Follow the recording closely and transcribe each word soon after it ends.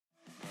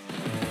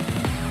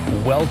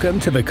Welcome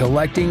to the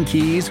Collecting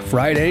Keys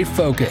Friday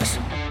Focus.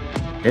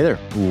 Hey there.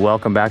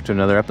 Welcome back to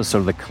another episode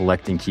of the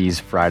Collecting Keys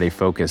Friday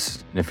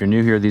Focus. And if you're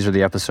new here, these are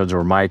the episodes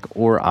where Mike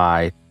or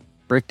I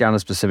break down a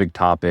specific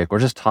topic or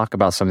just talk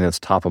about something that's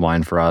top of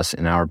mind for us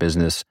in our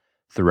business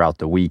throughout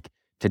the week.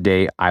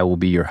 Today, I will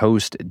be your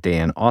host,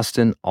 Dan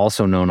Austin,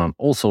 also known on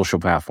all social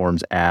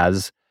platforms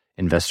as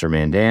Investor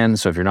Man Dan.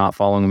 So if you're not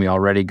following me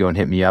already, go and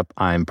hit me up.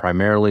 I'm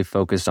primarily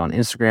focused on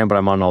Instagram, but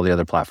I'm on all the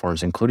other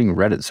platforms, including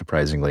Reddit,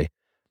 surprisingly.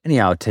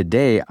 Anyhow,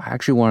 today, I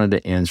actually wanted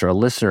to answer a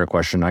listener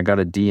question. I got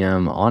a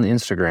DM on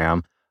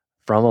Instagram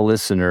from a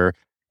listener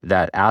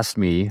that asked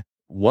me,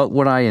 what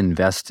would I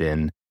invest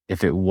in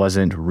if it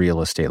wasn't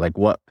real estate? Like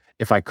what,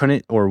 if I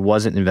couldn't or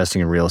wasn't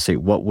investing in real estate,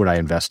 what would I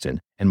invest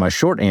in? And my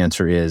short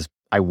answer is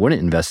I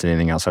wouldn't invest in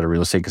anything outside of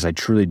real estate because I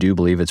truly do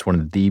believe it's one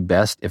of the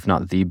best, if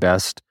not the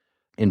best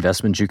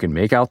investments you can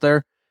make out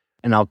there.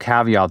 And I'll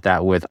caveat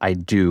that with, I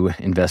do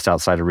invest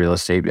outside of real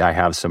estate. I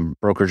have some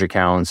brokerage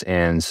accounts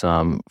and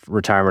some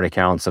retirement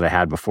accounts that I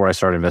had before I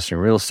started investing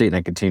in real estate, and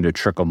I continue to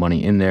trickle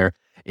money in there.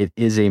 It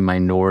is a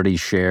minority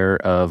share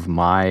of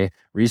my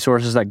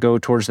resources that go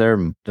towards there.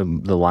 The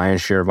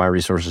lion's share of my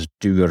resources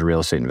do go to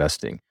real estate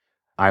investing.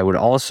 I would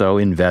also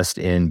invest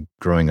in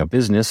growing a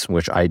business,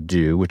 which I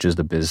do, which is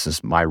the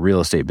business, my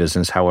real estate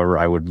business. However,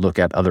 I would look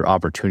at other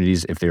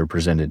opportunities if they were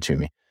presented to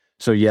me.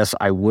 So yes,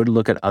 I would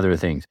look at other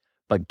things.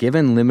 But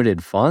given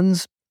limited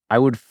funds, I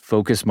would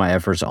focus my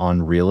efforts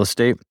on real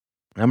estate.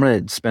 I'm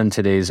going to spend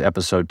today's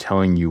episode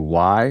telling you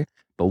why,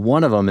 but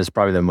one of them is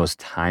probably the most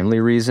timely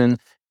reason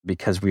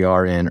because we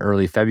are in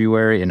early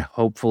February, and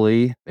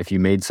hopefully if you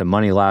made some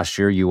money last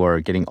year, you are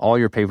getting all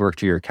your paperwork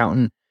to your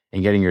accountant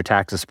and getting your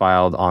taxes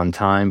filed on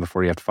time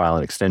before you have to file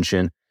an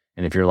extension.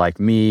 And if you're like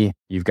me,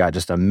 you've got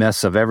just a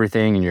mess of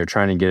everything and you're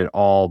trying to get it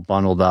all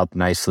bundled up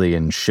nicely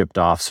and shipped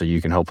off so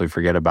you can hopefully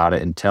forget about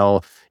it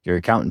until your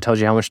accountant tells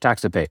you how much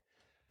tax to pay.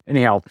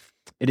 Anyhow,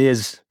 it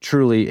is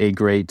truly a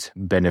great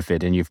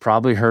benefit, and you've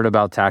probably heard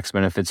about tax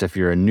benefits. If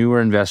you're a newer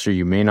investor,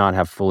 you may not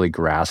have fully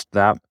grasped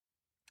that,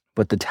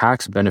 but the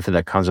tax benefit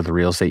that comes with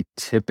real estate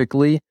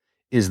typically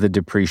is the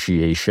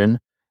depreciation.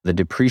 The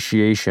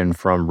depreciation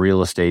from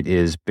real estate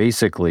is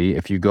basically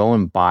if you go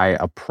and buy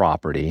a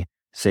property,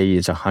 say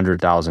it's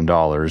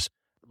 $100,000,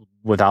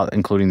 without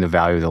including the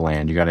value of the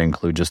land, you got to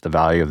include just the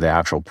value of the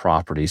actual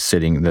property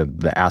sitting,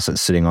 the asset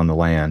sitting on the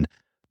land.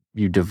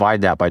 You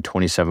divide that by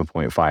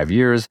 27.5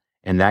 years,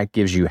 and that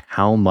gives you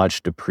how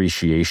much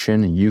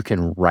depreciation you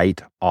can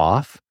write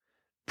off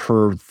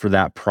for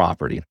that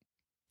property.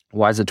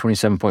 Why is it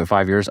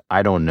 27.5 years?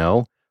 I don't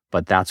know,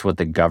 but that's what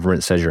the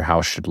government says your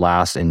house should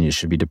last, and it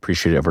should be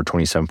depreciated over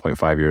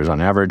 27.5 years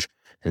on average.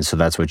 And so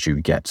that's what you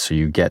get. So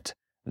you get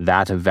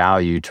that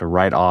value to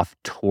write off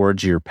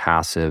towards your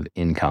passive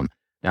income.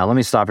 Now, let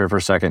me stop here for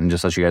a second and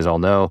just let you guys all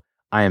know,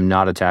 I am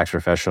not a tax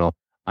professional.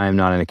 I am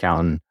not an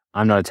accountant.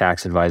 I'm not a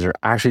tax advisor.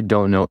 I actually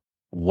don't know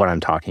what I'm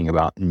talking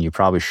about, and you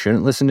probably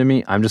shouldn't listen to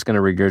me. I'm just going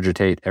to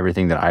regurgitate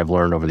everything that I've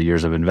learned over the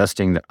years of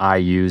investing that I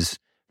use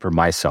for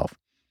myself.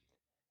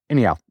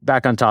 Anyhow,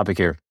 back on topic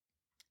here.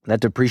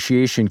 That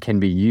depreciation can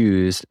be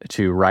used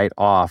to write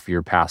off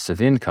your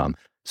passive income.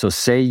 So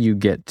say you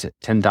get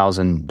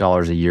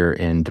 $10,000 a year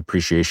in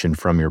depreciation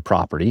from your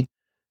property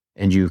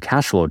and you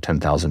cash flow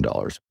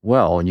 $10,000.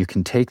 Well, you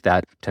can take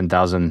that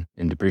 $10,000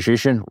 in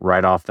depreciation,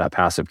 write off that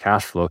passive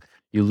cash flow.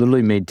 You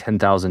literally made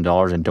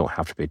 $10,000 and don't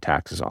have to pay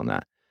taxes on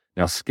that.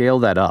 Now scale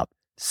that up.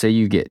 Say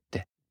you get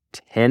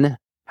 10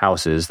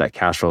 houses that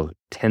cash flow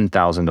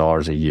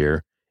 $10,000 a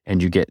year,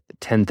 and you get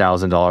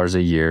 $10,000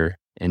 a year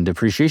in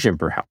depreciation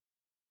per house,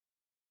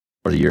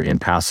 or a year in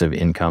passive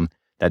income.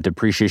 That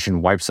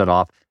depreciation wipes that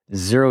off,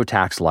 zero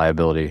tax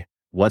liability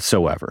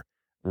whatsoever.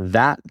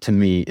 That to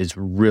me is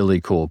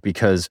really cool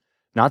because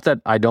not that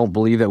I don't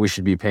believe that we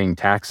should be paying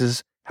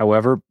taxes.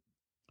 However,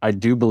 I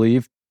do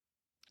believe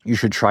you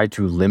should try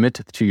to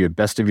limit to your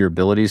best of your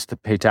abilities to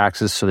pay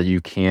taxes so that you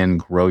can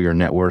grow your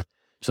net worth,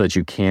 so that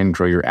you can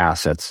grow your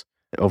assets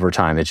over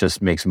time. It just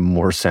makes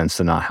more sense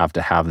to not have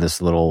to have this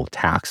little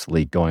tax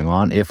leak going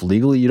on if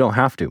legally you don't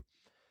have to.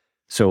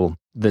 So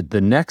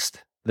the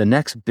next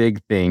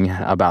big thing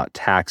about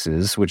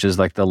taxes, which is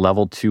like the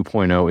level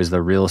 2.0, is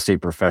the real estate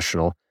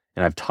professional.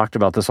 And I've talked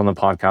about this on the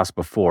podcast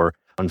before.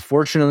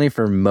 Unfortunately,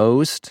 for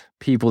most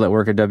people that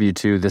work at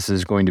W-2, this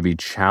is going to be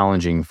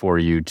challenging for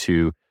you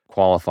to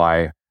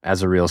qualify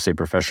as a real estate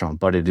professional,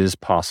 but it is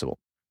possible.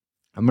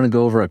 I'm going to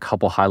go over a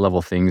couple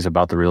high-level things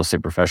about the real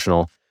estate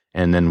professional,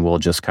 and then we'll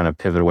just kind of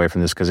pivot away from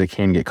this because it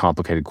can get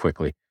complicated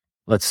quickly.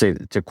 Let's say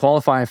to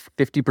qualify,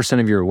 50%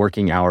 of your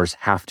working hours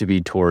have to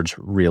be towards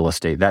real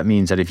estate. That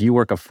means that if you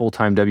work a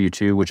full-time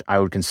W-2, which I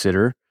would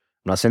consider,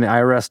 I'm not saying the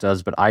IRS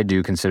does, but I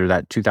do consider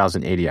that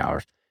 2,080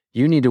 hours.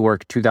 You need to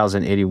work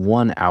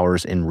 2,081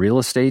 hours in real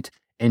estate,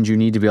 and you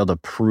need to be able to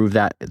prove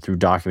that through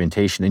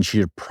documentation. And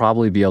you should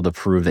probably be able to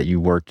prove that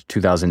you worked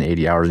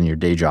 2,080 hours in your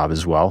day job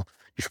as well.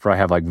 You should probably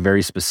have like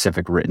very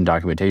specific written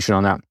documentation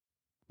on that.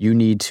 You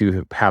need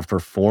to have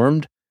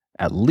performed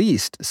at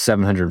least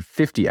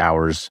 750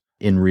 hours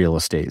in real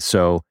estate.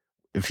 So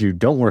if you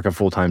don't work a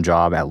full-time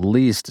job, at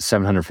least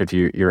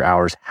 750 your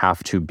hours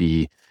have to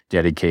be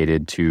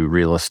dedicated to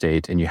real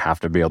estate, and you have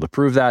to be able to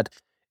prove that.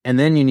 And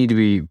then you need to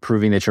be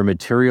proving that you're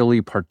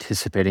materially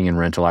participating in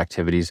rental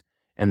activities.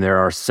 And there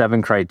are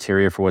 7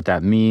 criteria for what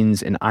that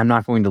means. And I'm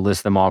not going to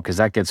list them all because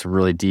that gets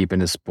really deep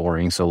and it's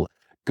boring. So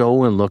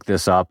go and look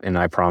this up, and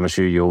I promise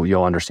you,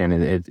 you'll understand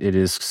it. It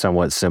is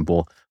somewhat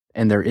simple.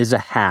 And there is a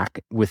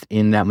hack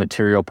within that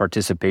material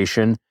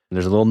participation.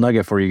 There's a little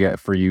nugget for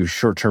you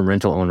short-term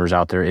rental owners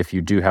out there. If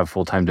you do have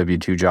full-time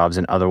W-2 jobs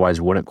and otherwise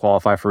wouldn't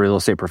qualify for real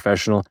estate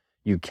professional,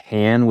 you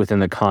can within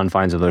the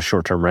confines of those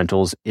short-term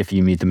rentals if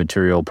you meet the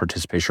material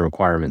participation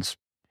requirements.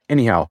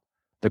 Anyhow,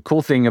 the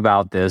cool thing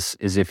about this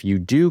is if you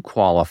do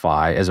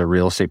qualify as a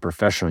real estate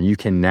professional, you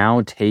can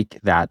now take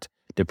that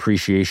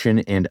depreciation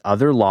and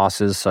other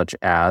losses, such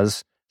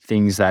as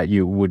things that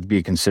you would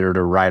be considered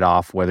a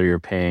write-off, whether you're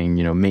paying,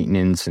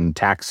 maintenance and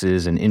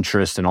taxes and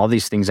interest and all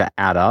these things that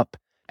add up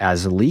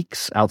as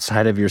leaks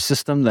outside of your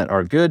system that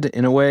are good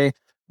in a way.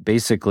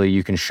 Basically,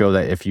 you can show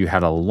that if you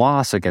had a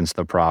loss against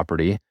the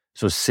property.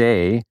 So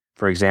say,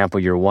 for example,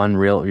 your one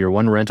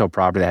rental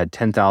property that had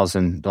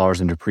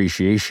 $10,000 in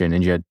depreciation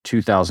and you had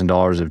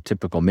 $2,000 of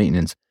typical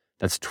maintenance,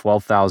 that's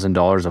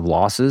 $12,000 of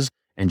losses,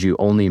 and you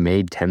only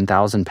made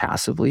 $10,000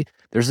 passively.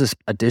 There's this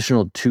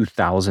additional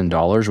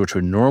 $2,000, which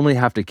would normally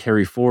have to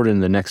carry forward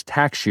in the next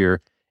tax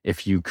year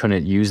if you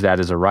couldn't use that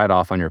as a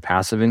write-off on your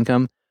passive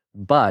income.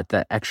 But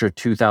that extra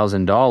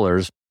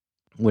 $2,000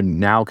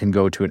 can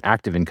go to an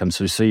active income.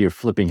 So say you're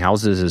flipping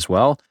houses as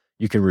well,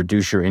 you can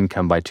reduce your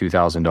income by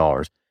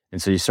 $2,000.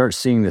 And so you start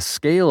seeing the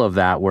scale of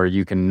that, where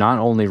you can not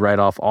only write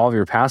off all of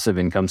your passive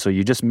income. So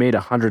you just made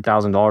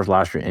 $100,000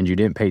 last year and you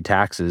didn't pay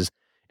taxes.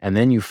 And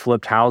then you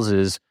flipped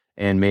houses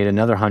and made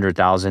another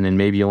 $100,000, and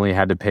maybe you only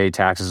had to pay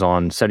taxes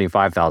on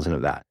 $75,000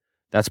 of that.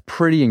 That's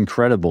pretty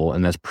incredible,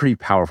 and that's pretty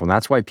powerful. And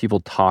that's why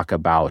people talk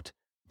about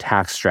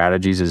tax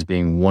strategies as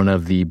being one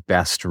of the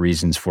best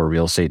reasons for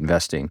real estate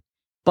investing.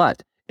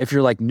 But if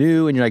you're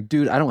new and you're like,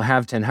 dude, I don't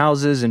have 10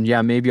 houses, and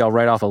yeah, maybe I'll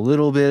write off a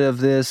little bit of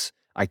this,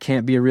 I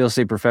can't be a real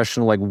estate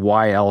professional.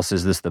 Why else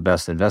is this the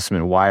best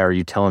investment? Why are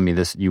you telling me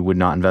this? You would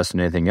not invest in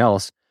anything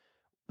else.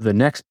 The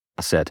next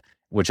asset,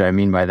 which I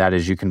mean by that,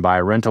 is you can buy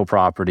a rental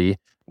property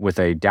with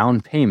a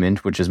down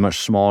payment, which is much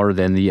smaller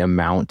than the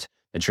amount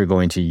that you're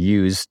going to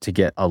use to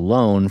get a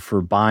loan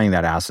for buying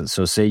that asset.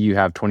 So say you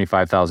have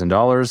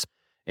 $25,000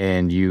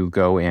 and you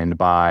go and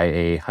buy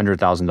a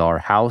 $100,000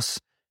 house.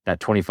 That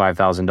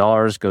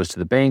 $25,000 goes to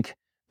the bank.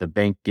 The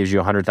bank gives you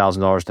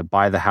 $100,000 to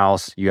buy the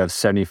house. You have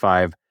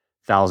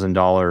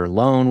 $75,000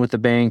 loan with the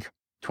bank,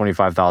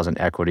 $25,000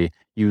 equity.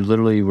 You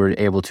literally were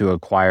able to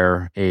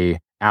acquire a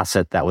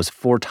asset that was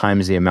 4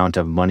 times the amount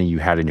of money you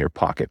had in your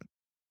pocket,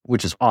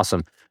 which is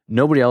awesome.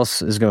 Nobody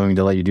else is going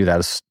to let you do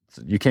that.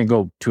 You can't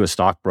go to a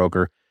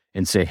stockbroker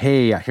and say,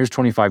 hey, here's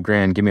 25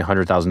 grand, give me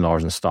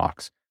 $100,000 in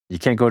stocks. You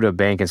can't go to a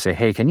bank and say,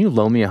 hey, can you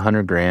loan me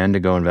 100 grand to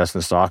go invest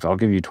in stocks? I'll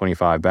give you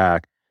 25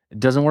 back. It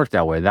doesn't work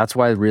that way. That's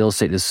why real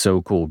estate is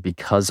so cool,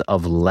 because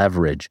of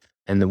leverage.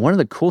 And one of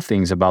the cool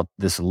things about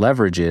this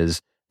leverage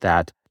is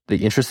that the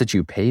interest that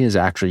you pay is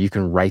actually, you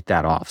can write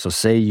that off. So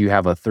say you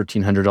have a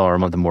 $1,300 a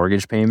month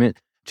mortgage payment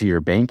to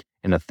your bank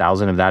and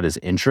 $1,000 of that is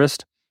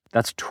interest.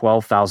 That's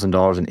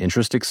 $12,000 in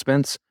interest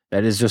expense.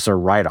 That is just a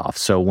write-off.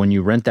 So when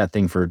you rent that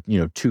thing for,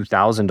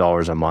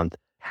 $2,000 a month,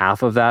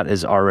 half of that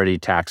is already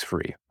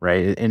tax-free,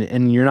 right?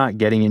 And you're not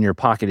getting in your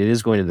pocket. It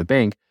is going to the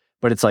bank,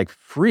 but it's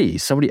free.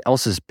 Somebody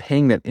else is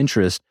paying that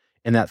interest,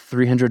 and that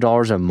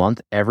 $300 a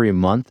month every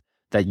month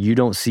that you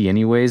don't see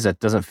anyways, that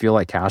doesn't feel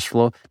like cash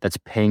flow, that's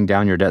paying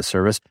down your debt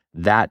service.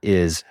 That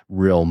is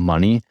real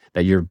money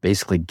that you're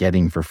basically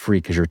getting for free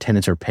because your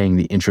tenants are paying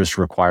the interest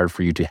required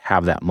for you to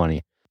have that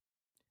money.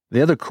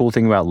 The other cool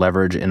thing about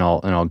leverage, and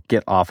I'll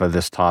get off of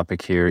this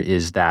topic here,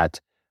 is that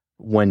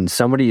when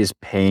somebody is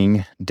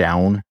paying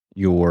down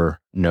your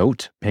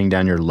note, paying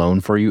down your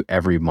loan for you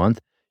every month,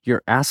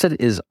 your asset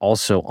is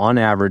also on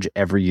average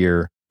every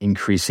year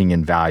increasing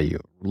in value.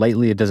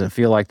 Lately, it doesn't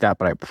feel like that,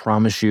 but I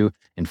promise you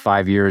in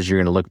 5 years, you're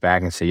going to look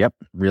back and say, yep,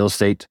 real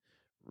estate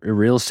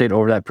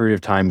over that period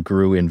of time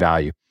grew in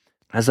value.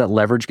 As that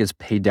leverage gets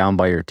paid down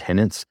by your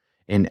tenants,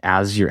 and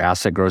as your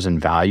asset grows in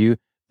value,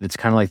 it's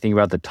kind of like thinking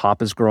about the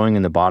top is growing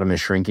and the bottom is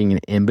shrinking,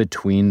 and in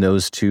between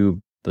those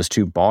two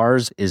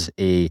bars is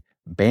a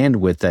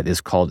bandwidth that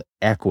is called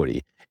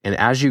equity. And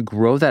as you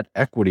grow that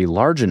equity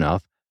large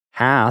enough,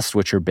 past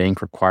what your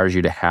bank requires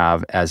you to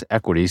have as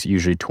equities,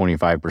 usually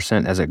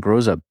 25%, as it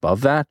grows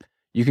above that,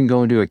 you can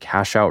go and do a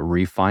cash out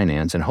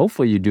refinance, and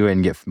hopefully you do it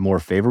and get more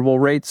favorable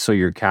rates so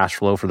your cash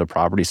flow for the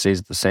property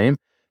stays the same.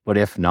 But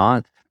if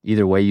not,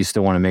 either way, you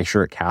still want to make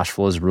sure it cash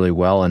flows really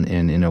well and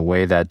in a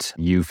way that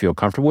you feel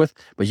comfortable with.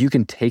 But you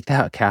can take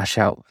that cash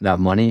out, that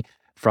money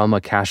from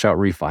a cash out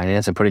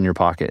refinance, and put it in your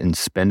pocket and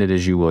spend it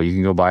as you will. You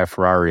can go buy a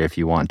Ferrari if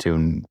you want to,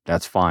 and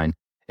that's fine.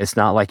 It's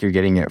not like you're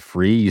getting it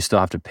free. You still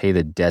have to pay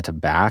the debt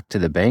back to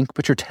the bank,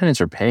 but your tenants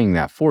are paying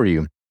that for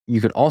you. You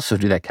could also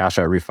do that cash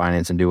out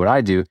refinance and do what I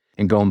do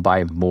and go and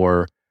buy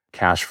more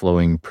cash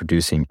flowing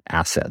producing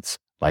assets.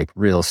 like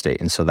real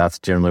estate. And so that's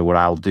generally what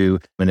I'll do.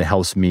 And it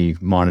helps me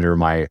monitor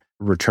my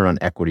return on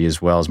equity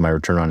as well as my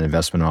return on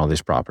investment on all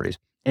these properties.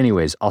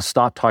 Anyways, I'll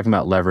stop talking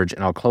about leverage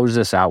and I'll close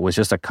this out with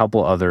just a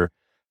couple other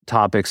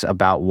topics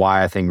about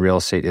why I think real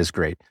estate is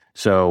great.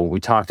 So we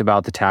talked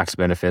about the tax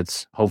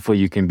benefits. Hopefully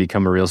you can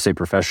become a real estate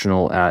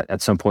professional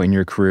at some point in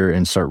your career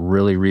and start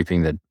really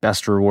reaping the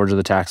best rewards of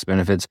the tax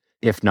benefits.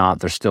 If not,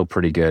 they're still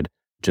pretty good,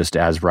 just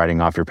as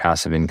writing off your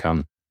passive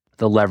income.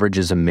 The leverage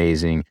is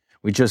amazing.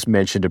 We just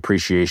mentioned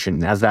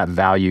appreciation. As that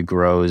value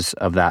grows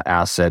of that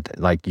asset,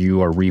 like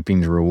you are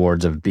reaping the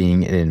rewards of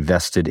being an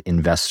invested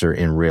investor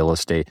in real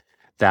estate.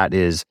 That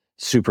is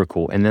super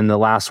cool. And then the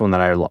last one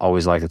that I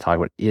always like to talk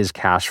about is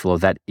cash flow.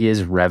 That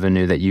is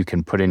revenue that you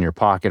can put in your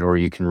pocket or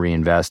you can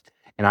reinvest.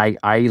 And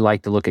I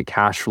like to look at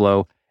cash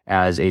flow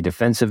as a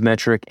defensive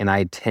metric. And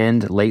I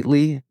tend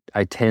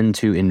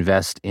to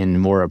invest in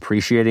more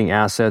appreciating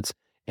assets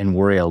and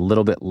worry a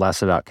little bit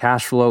less about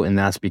cash flow. And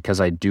that's because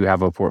I do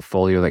have a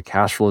portfolio that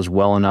cash flows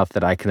well enough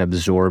that I can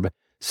absorb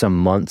some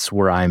months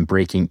where I'm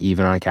breaking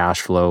even on cash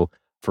flow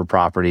for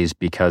properties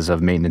because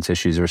of maintenance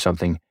issues or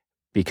something,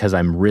 because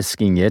I'm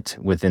risking it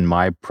within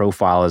my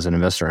profile as an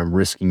investor. I'm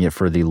risking it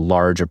for the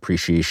large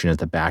appreciation at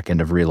the back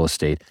end of real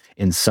estate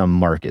in some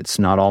markets.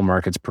 Not all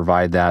markets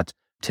provide that.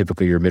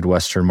 Typically, your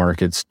Midwestern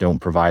markets don't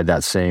provide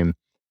that same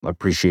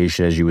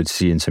appreciation as you would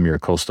see in some of your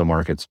coastal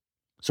markets.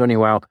 So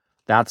anyway,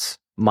 that's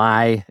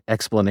my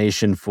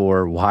explanation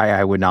for why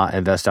I would not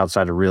invest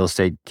outside of real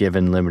estate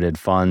given limited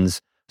funds.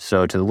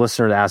 So to the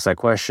listener that asked that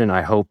question,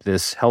 I hope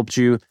this helped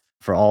you.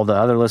 For all the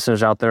other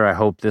listeners out there, I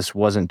hope this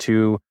wasn't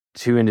too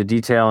into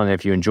detail. And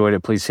if you enjoyed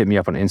it, please hit me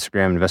up on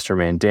Instagram,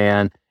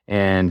 InvestorManDan,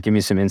 and give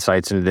me some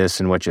insights into this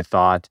and what you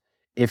thought.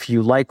 If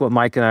you like what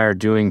Mike and I are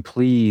doing,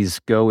 please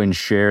go and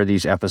share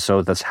these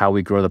episodes. That's how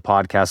we grow the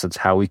podcast. That's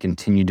how we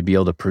continue to be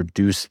able to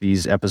produce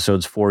these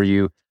episodes for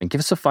you. And give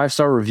us a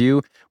 5-star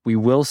review. We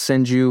will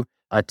send you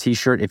a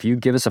t-shirt. If you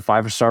give us a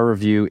 5-star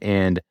review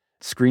and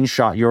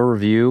screenshot your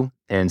review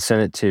and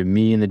send it to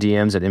me in the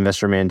DMs at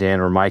InvestorManDan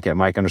or Mike at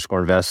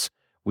Mike_invests,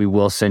 we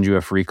will send you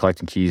a free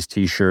Collecting Keys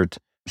t-shirt,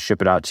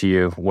 ship it out to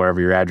you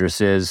wherever your address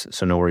is.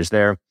 So no worries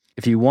there.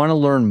 If you want to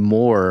learn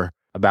more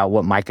about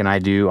what Mike and I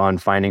do on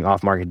finding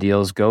off-market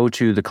deals, go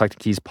to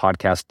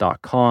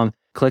thecollectingkeyspodcast.com.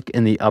 Click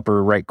in the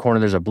upper right corner.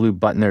 There's a blue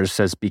button there that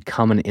says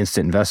Become an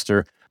Instant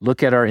Investor.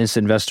 Look at our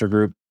Instant Investor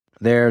group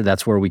there.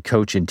 That's where we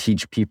coach and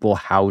teach people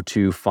how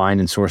to find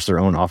and source their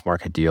own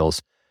off-market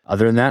deals.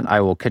 Other than that,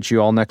 I will catch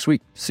you all next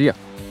week. See ya.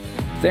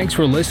 Thanks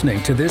for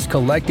listening to this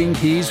Collecting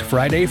Keys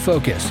Friday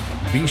Focus.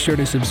 Be sure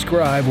to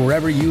subscribe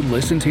wherever you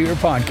listen to your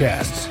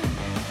podcasts.